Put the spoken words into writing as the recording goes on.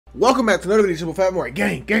Welcome back to another video with PhatBoyMari.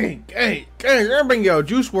 Gang. I'm bringing y'all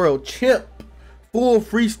JuiceWRLD Chimp. Full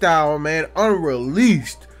freestyle, man.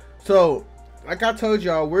 Unreleased. So, like I told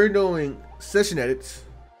y'all, we're doing session edits.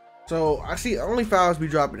 So, I see only files be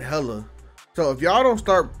dropping hella. So, if y'all don't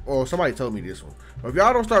start, or somebody told me this one. If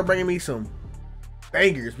y'all don't start bringing me some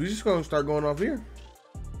bangers, we just gonna start going off here.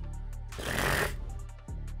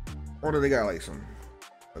 Or do they got like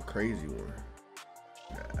a crazy one?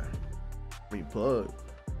 Nah. I mean, plug.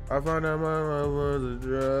 I found out my love was a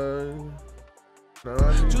drug. No,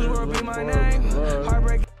 JuiceWRLD be my name.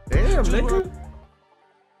 Heartbreak. Damn, nigga.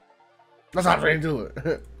 Let's hop right into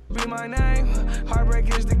it. Be my name. Heartbreak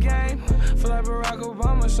is the game. Feel like Barack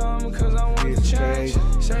Obama something cause I want to change.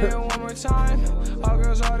 Say it one more time. All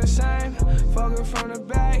girls are the same. Fuck her from the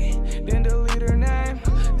back, then delete her name.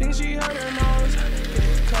 Think she hurt her nose. Get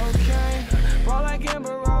it cocaine. Ball like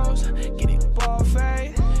Amber Rose. Get it ball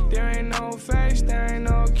fade. There ain't no face, there ain't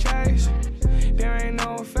no case. There ain't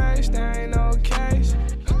no face, there ain't no case.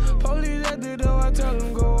 Police at the door, I tell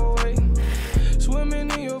them go away.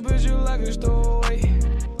 Swimming in your bitch, you like a stowaway.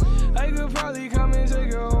 I could probably come and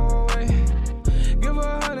take her away. Give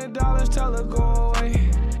her $100, tell her go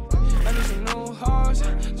away. I need some new hearts,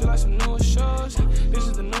 just like some new shows. This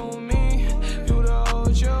is the new me, you the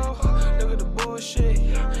old Joe. Look at the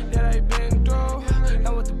bullshit that I been through.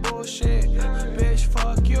 Now with the bullshit, bitch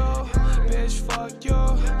fuck you, bitch fuck you,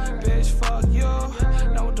 bitch fuck you.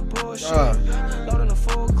 Now with the bullshit, loading the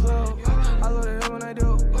full clip. I load it up when I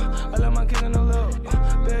do. I let my kids in the loop.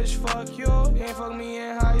 Bitch fuck you, you ain't fuck me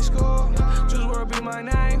in high school. JuiceWRLD be my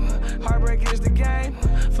name. Heartbreak is the game.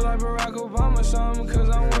 Feel like Barack Obama something cause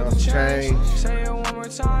I want to change. Say it one more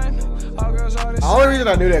time. All girls are the same. The only reason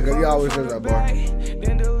I knew that because he always says that bar.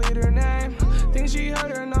 Then delete her name. Think she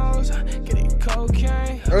hurt her nose. Get it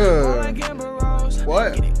cocaine. Ball like Amber Rose.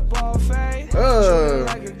 What? Get it ball fade.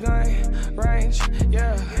 Like a gun range.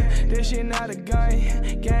 Yeah. This shit not a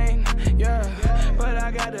gun game. Yeah. But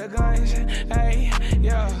I got the guns. Hey.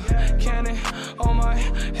 Yeah. Cannon on my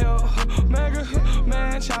hip. Mega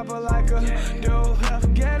man chopper like a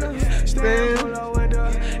dude. Get him. Stand pull up with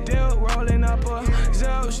the deal. Rolling up a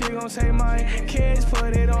zip. She gon' take my kids.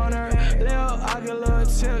 Put it on her lip. I get a little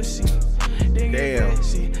tipsy. Damn.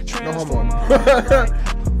 Transform my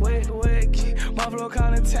my flow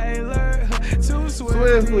kinda Taylor, too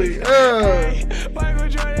swiftly. Hey, Michael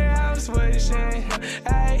Jordan, I'm switching.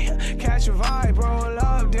 Hey, catch a vibe, roll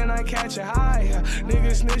up, then I catch a high.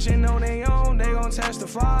 Niggas snitching on their own, they gon'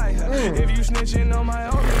 testify. If you snitching on my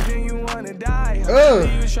own, then you wanna die.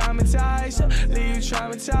 Leave you traumatized, leave you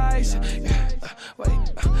traumatized.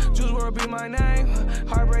 Wait, JuiceWRLD be my name.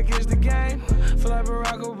 Heartbreak is the game. Feel like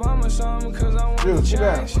Barack Obama something cause I want to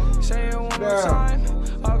change. Say it one more time.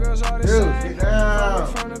 All girls are the same. Fuck her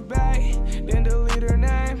from the back, then delete her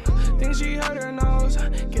name. Think she hurt her nose.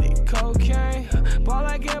 Get it cocaine. Ball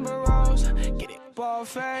like Amber Rose. Get it ball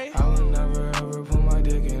fade. I would never ever put my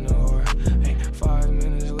dick in a whore. Hey, 5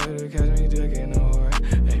 minutes later, catch me dick in a whore.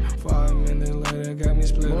 Hey, 5 minutes later, got me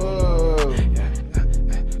split on the whore.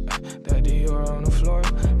 That Dior on the floor.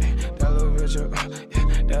 That little bitch,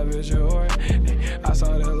 that bitch a whore. I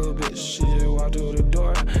saw that little bitch, she just walked through the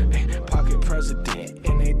door. Pocket president,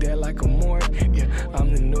 and they dead like a morgue. Yeah,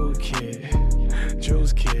 I'm the new kid,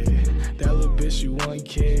 Juice kid. That little bitch, you want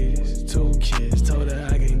kids, 2 kids. Told her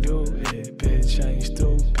I can't do it, bitch, I ain't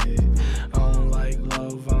stupid. I don't like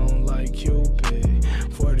love, I don't like Cupid.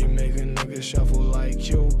 40 make a nigga shuffle like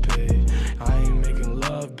Cupid. I ain't making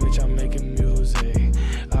love, bitch, I'm making music.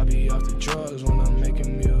 I be off the drugs when I'm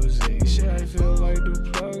making music. Shit, I feel like the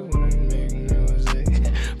plug when I make music.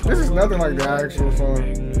 This is nothing like the actual song.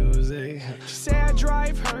 She say I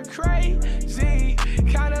drive her crazy,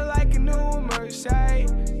 kinda like a new Mercedes.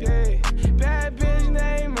 Bad bitch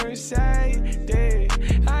named Mercedes.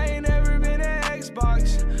 I ain't never been an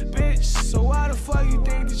Xbox, bitch. So why the fuck you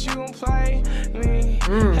think that you gon' play me?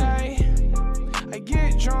 Hey, I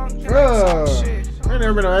get drunk and I talk shit. I ain't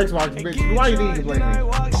never been on Xbox, bitch. Why you think you can play me?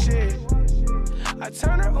 I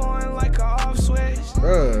turn her on like a off switch.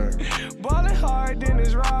 Ballin' hard, then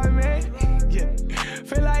it's robbing. Yeah.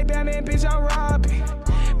 Feel like Batman, bitch, I'm robbing.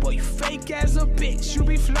 Boy, you fake as a bitch, you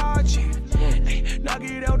be flogging. Hey, knock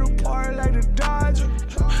it out the park like the Dodger.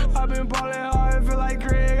 I been ballin' hard, feel like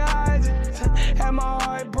Greg Hodges. Had my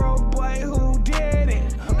heart broke, boy, who did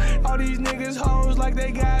it? All these niggas hoes like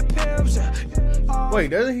they got pimps.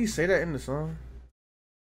 Wait, doesn't he say that in the song?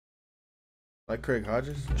 Like Craig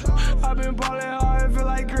Hodges? I've been ballin' hard, feel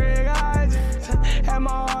like Greg Hodges. Had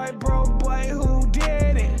my heart broke, boy, who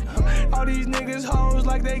did it? All these niggas hoes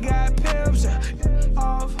like they got pimps.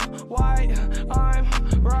 Off white, I'm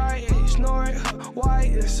right, snort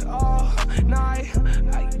white is all night.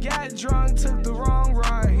 I got drunk, took the wrong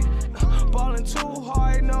ride. Ballin' too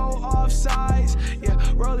hard, no offsides. Yeah,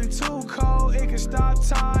 rolling too cold, it can stop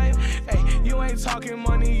time. Hey, you ain't talking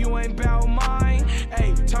money, you ain't bout mine.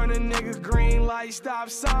 Hey, turn a nigga green light, stop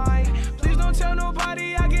sign. Please don't tell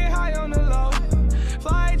nobody I get high on the low.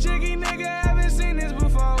 Fly jiggy nigga, haven't seen this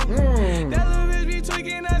before. That little bitch be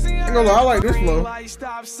tweaking, I seen her. I like this flow. Light,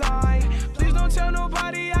 stop sign. Please don't tell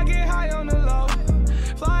nobody I get high on the low.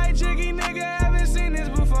 Fly jiggy nigga, haven't seen this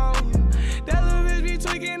before. That little bitch be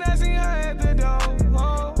tweaking, I seen her at the door.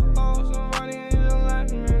 Oh, oh, somebody need to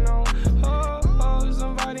let me know. Oh, oh,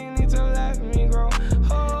 somebody need to let me grow.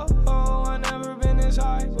 Oh, oh, I never been this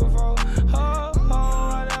high before. Oh, oh,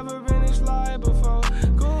 I never been this fly before.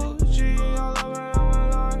 Gucci, all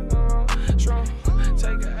over strong.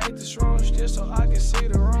 Take a 8 to strong just so I can see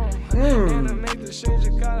the room. And to make the shit just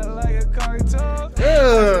kinda like a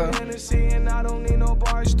cartoon. Hennessy and I don't need no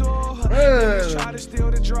bar stool. Niggas try to steal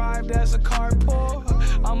the drive, that's a carpool.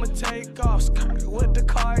 I'ma take off, skirt, what the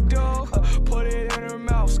car do? Put it in her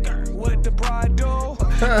mouth, skirt, what the bride do?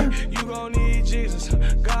 You gon' need Jesus,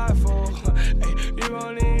 God for. You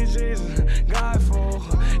gon' need Jesus, God for.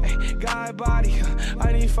 God body,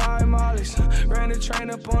 I need 5 mollies. Ran the train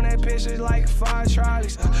up on that bitch, it's like 5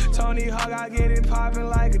 trolleys. Tony Hawk, I get it poppin'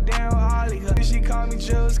 like a damn Ollie. She call me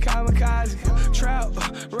Juice Kamikaze. Trout,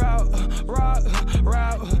 route,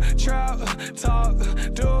 trout, talk,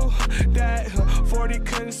 do that. 40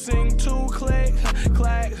 couldn't sing 2 click,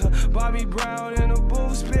 clack. Bobby Brown in a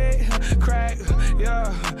booth spit, crack.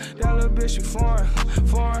 Yeah, that little bitch you foreign.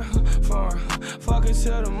 Fuck it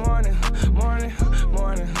till the morning.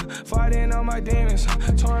 Fighting on my demons,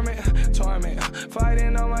 torment.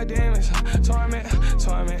 Fighting on my demons, torment.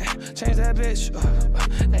 Change that bitch,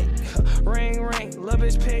 ring, little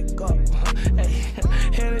bitch pick up.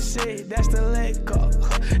 Hennessy, that's the lick up.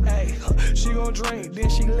 She gon' drink, then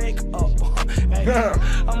she lick up.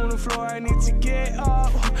 I'm on the floor, I need to get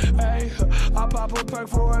up. I pop a perk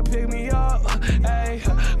for her, pick me up.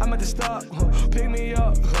 I'm at the stop, pick me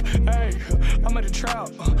up. I'm at the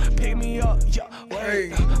trout, pick me up.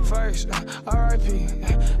 Wait, first, R.I.P.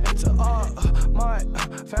 to all my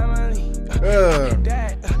family.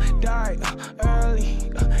 Dad died early.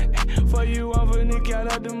 For you, I'm gonna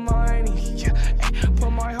count up the money.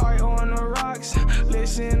 Put my heart on the rocks.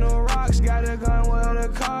 Listen to rocks. Got a gun with a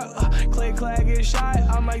cock. Click, clack, get shot.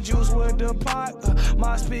 I might juice with the pot.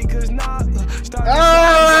 My speakers not. Start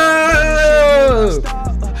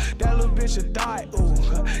that little bitch a die.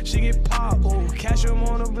 Ooh, she get popped. Ooh, catch him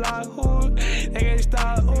on the block. Ooh, they can't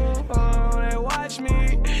stop. Ooh, they watch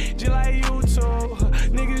me just like YouTube.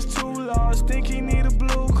 Niggas too lost. Think he need a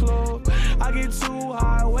blue clue. I get too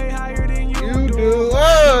high, way higher than you do.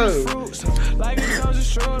 Fruits, like it comes a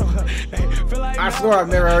strudel. Feel like I swear I've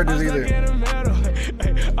never heard this either.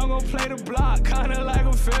 I'm gonna play the block, kinda like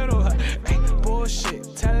a fiddle.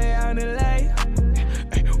 Bullshit, tell it I'm delayed.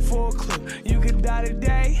 Full clip, you could die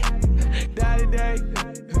today.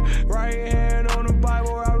 Right hand on the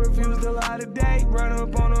Bible, I refuse to lie today. Run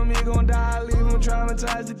up on him, he gon' die, leave him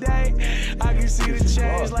traumatized today. I can see the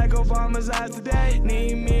change like Obama's eyes today.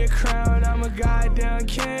 Need me a crown, I'm a goddamn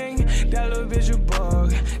king. That little bitch a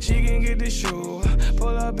bug, she can get the shoe.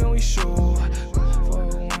 Pull up and we shoot. For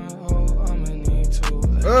 1 hoe, I'ma need 2.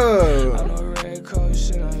 I'm no red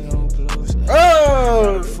coach, and I know blues.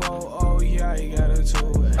 Oh yeah, you got a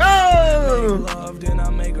 2. Make love, then I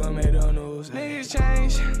make them make the news. Niggas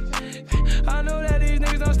change. I know that these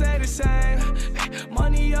niggas don't stay the same.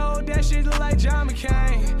 Money, yo, that shit look like John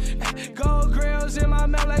McCain. Gold grills in my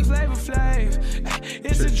mouth like Flavor Flav.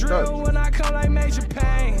 It's a drill when I come like Major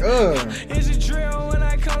Pain. It's a drill when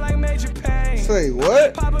I come like Major Pain. Say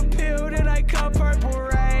what? Pop a pill, then I come Purple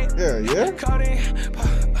Rain. Yeah. Codeine,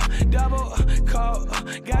 double coat,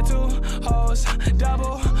 got 2 hoes,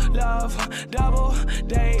 double love, double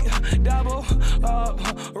date, double up,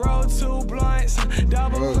 roll 2 blunts,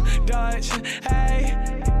 double Dutch. Hey,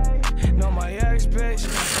 know my ex bitch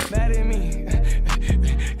mad at me,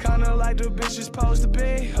 kinda like the bitch is supposed to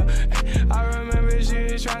be. I remember she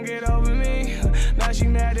was trying to get over me. Now she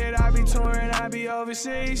mad that I be touring, I be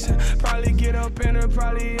overseas. Probably get up in her,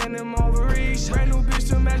 probably in them ovaries. Brand new bitch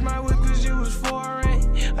to match my whip cause you was foreign.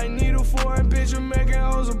 I need a foreign bitch, American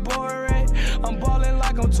hoes are boring. I'm ballin'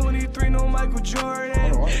 like I'm 23, no Michael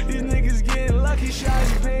Jordan. These niggas getting lucky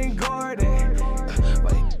shots, Ben Gordon.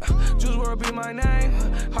 JuiceWRLD be my name.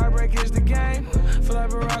 Heartbreak is the game. Feel like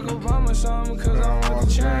Barack Obama something cause I want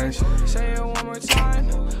to change. Say it one more time.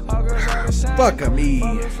 All girls are the same. Fuck me.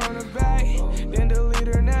 Fuck her from the back, then delete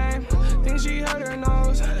her name. Think she hurt her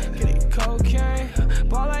nose. Get it cocaine.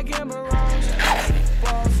 Ball like Amber Rose.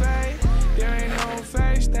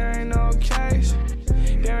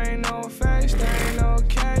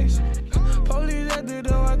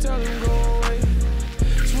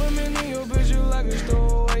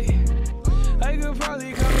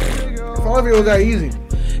 All if it was that easy.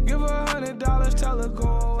 Give her $100, tell her go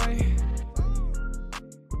away.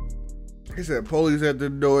 He said, police at the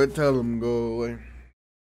door, tell them go away.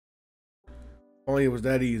 Only it was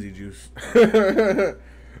that easy, Juice. If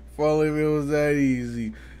only if it was that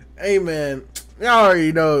easy. Hey, man, y'all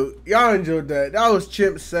already know. Y'all enjoyed that. That was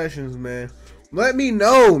Chimp Sessions, man. Let me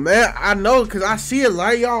know, man. I know, because I see a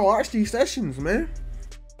lot of y'all watch these sessions, man.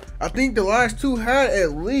 I think the last two had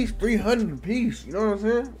at least 300 apiece. You know what I'm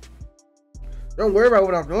saying? Don't worry about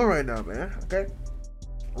what I'm doing right now, man. Okay?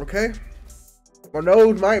 Okay? My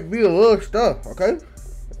nose might be a little stuff. Okay?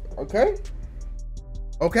 Okay?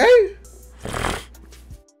 Okay?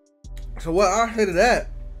 So what I say to that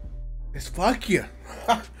is fuck you.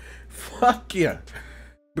 Fuck you.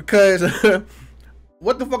 Because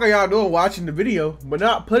what the fuck are y'all doing watching the video but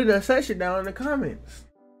not putting a session down in the comments?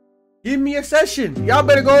 Give me a session. Y'all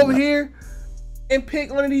better go over here and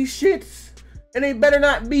pick one of these shits. And they better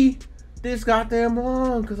not be this goddamn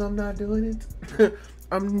long, because I'm not doing it.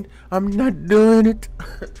 I'm not doing it.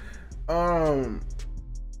 But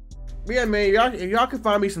yeah, man, if y'all can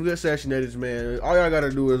find me some good session edits, man, all y'all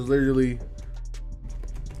gotta do is literally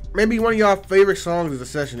maybe one of y'all favorite songs is a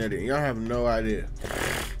session edit. Y'all have no idea.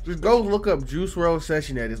 Just go look up JuiceWRLD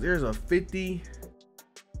session edits. There's a 7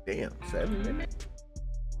 minute.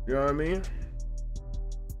 You know what I mean?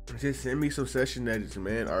 Just send me some session edits,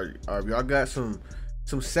 man. Or if y'all got some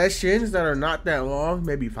sessions that are not that long,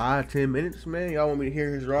 maybe 5-10 minutes, man. Y'all want me to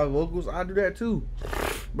hear his raw vocals? I'll do that too.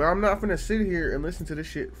 But I'm not gonna sit here and listen to this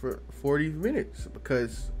shit for 40 minutes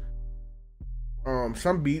because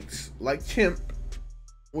some beats like Chimp,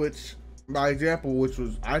 which by example, which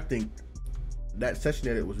was, I think that session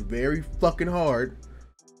edit was very fucking hard.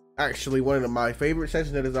 Actually, one of my favorite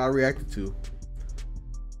session edits I reacted to.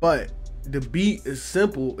 But the beat is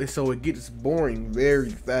simple, and so it gets boring very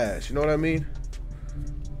fast. You know what I mean?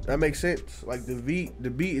 That makes sense. Like the beat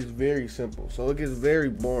is very simple, so it gets very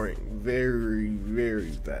boring very, very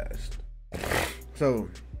fast. So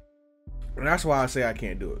that's why I say I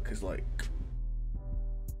can't do it, cause like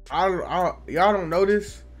y'all don't know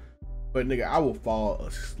this, but nigga, I will fall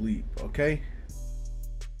asleep. Okay,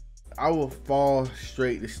 I will fall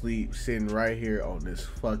straight to sleep sitting right here on this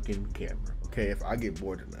fucking camera. Okay, if I get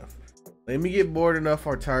bored enough. Let me get bored enough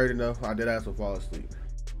or tired enough, I did have to fall asleep.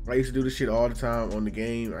 I used to do this shit all the time on the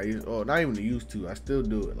game. Not even used to. I still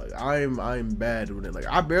do it. Like I'm bad with it. Like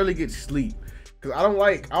I barely get sleep because I don't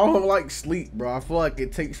like sleep, bro. I feel like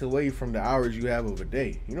it takes away from the hours you have of a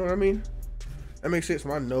day. You know what I mean? That makes sense.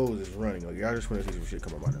 My nose is running. Like y'all just want to see some shit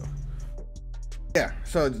come out my nose. Yeah.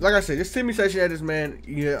 So like I said, just send me session edits, man.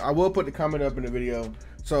 Yeah, I will put the comment up in the video.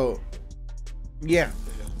 So yeah.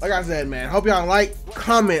 Like I said, man. Hope y'all like,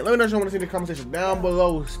 comment. Let me know if you want to see the comment section down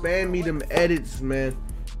below. Spam me them edits, man.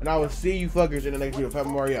 And I will see you fuckers in the next video.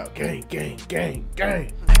 PhatBoyMari out. Gang, gang, gang,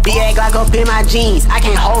 gang. Big Glock up in my jeans, I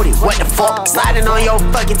can't hold it, what the fuck? Sliding on your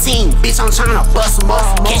fucking team, bitch, I'm tryna bust them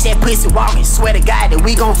up. Catch that pussy walking, swear to God that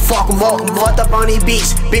we gon' fuck them up. Fucked up on this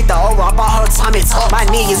bitch, bit the over, I bought her tummy tuck. My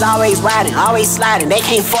niggas always riding, always sliding, they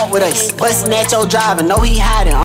can't fuck with us. Bustin' at your driver, know he hiding.